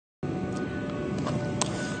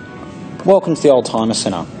Welcome to the Oldtimer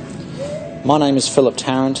Centre. My name is Philip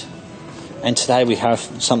Tarrant, and today we have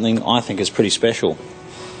something I think is pretty special.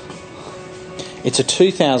 It's a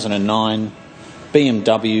 2009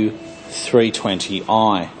 BMW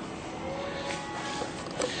 320i.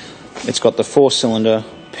 It's got the 4-cylinder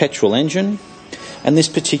petrol engine, and this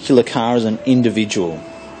particular car is an individual.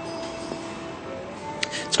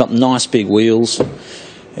 It's got nice big wheels.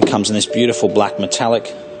 It comes in this beautiful black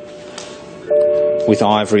metallic with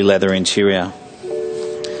ivory leather interior.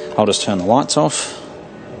 I'll just turn the lights off.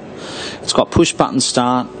 It's got push button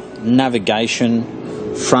start,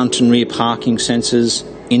 navigation, front and rear parking sensors,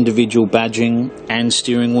 individual badging and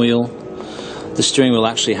steering wheel. The steering wheel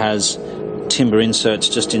actually has timber inserts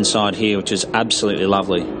just inside here, which is absolutely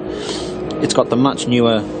lovely. It's got the much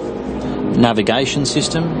newer navigation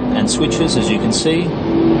system and switches, as you can see,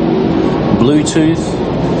 Bluetooth,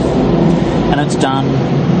 and it's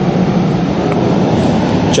done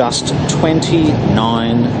just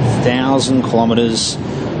 29,000 kilometres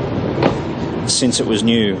since it was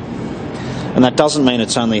new. And that doesn't mean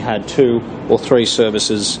it's only had 2 or 3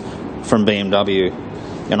 services from BMW,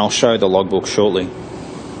 and I'll show the logbook shortly.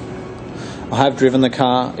 I have driven the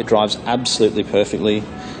car. It drives absolutely perfectly.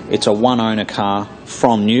 It's a one-owner car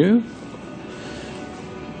from new,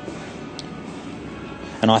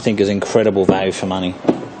 and I think is incredible value for money.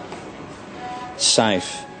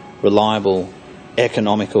 Safe, reliable,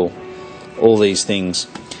 economical, all these things.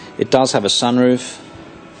 It does have a sunroof.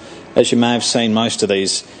 As you may have seen, most of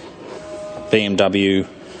these BMW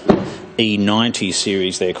E90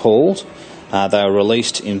 series, they're called, they were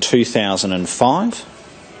released in 2005,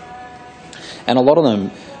 and a lot of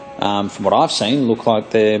them, from what I've seen, look like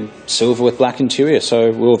they're silver with black interior,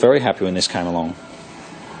 so we were very happy when this came along.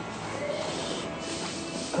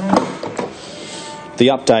 The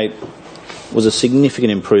update was a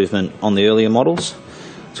significant improvement on the earlier models.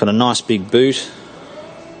 It's got a nice big boot.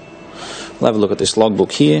 We'll have a look at this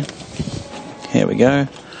logbook here. Here we go.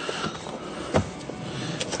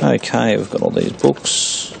 Okay, we've got all these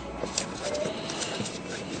books.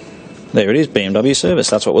 There it is, BMW service.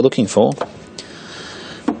 That's what we're looking for.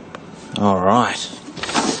 Alright.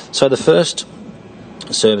 So the first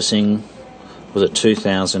servicing was at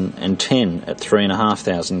 2010 at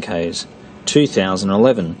 3,500 Ks.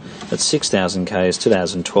 2011 at 6,000 Ks,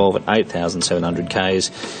 2012 at 8,700 Ks,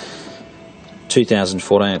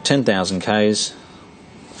 2014 at 10,000 Ks.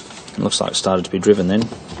 It looks like it started to be driven then.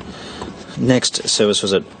 Next service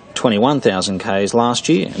was at 21,000 Ks last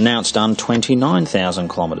year, and now it's done 29,000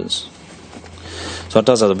 kilometres. So it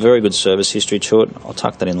does have a very good service history to it. I'll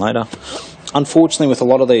tuck that in later. Unfortunately, with a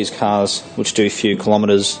lot of these cars which do few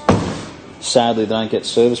kilometres, sadly they don't get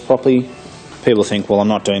serviced properly. People think, well, I'm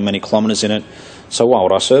not doing many kilometres in it, so why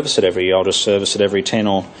would I service it every year? I'll just service it every 10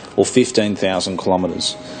 or 15,000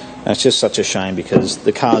 kilometres. And it's just such a shame, because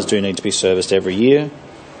the cars do need to be serviced every year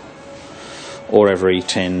or every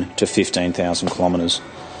 10 to 15,000 kilometres,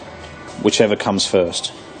 whichever comes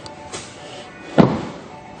first.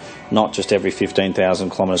 Not just every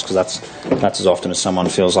 15,000 kilometres, because that's as often as someone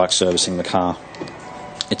feels like servicing the car.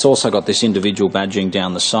 It's also got this individual badging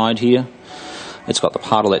down the side here. It's got the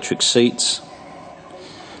part electric seats.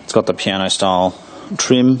 It's got the piano style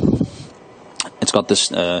trim. It's got this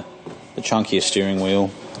the chunkier steering wheel.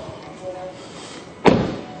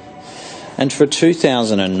 And for a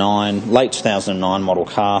 2009, late 2009 model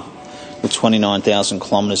car with 29,000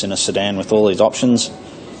 kilometres in a sedan with all these options,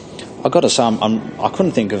 I've got to say I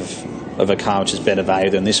couldn't think of a car which is better value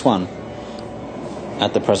than this one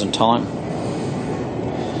at the present time.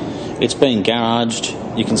 It's been garaged.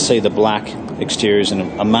 You can see the black exterior is in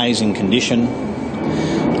amazing condition.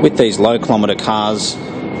 With these low kilometre cars,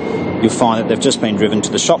 you'll find that they've just been driven to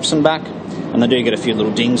the shops and back, and they do get a few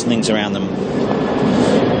little dings and things around them.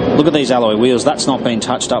 Look at these alloy wheels. That's not been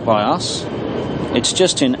touched up by us. It's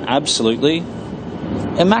just in absolutely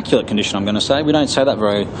immaculate condition, I'm going to say. We don't say that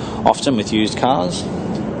very often with used cars,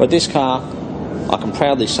 but this car, I can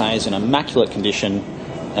proudly say, is in immaculate condition,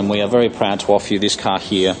 and we are very proud to offer you this car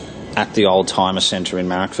here at the Oldtimer Centre in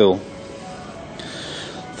Marrickville.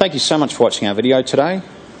 Thank you so much for watching our video today.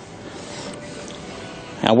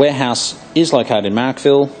 Our warehouse is located in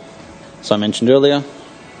Marrickville, as I mentioned earlier.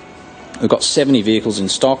 We've got 70 vehicles in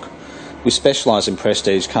stock. We specialise in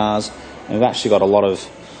prestige cars, and we've actually got a lot of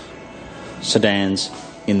sedans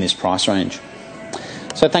in this price range.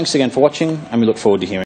 So thanks again for watching, and we look forward to hearing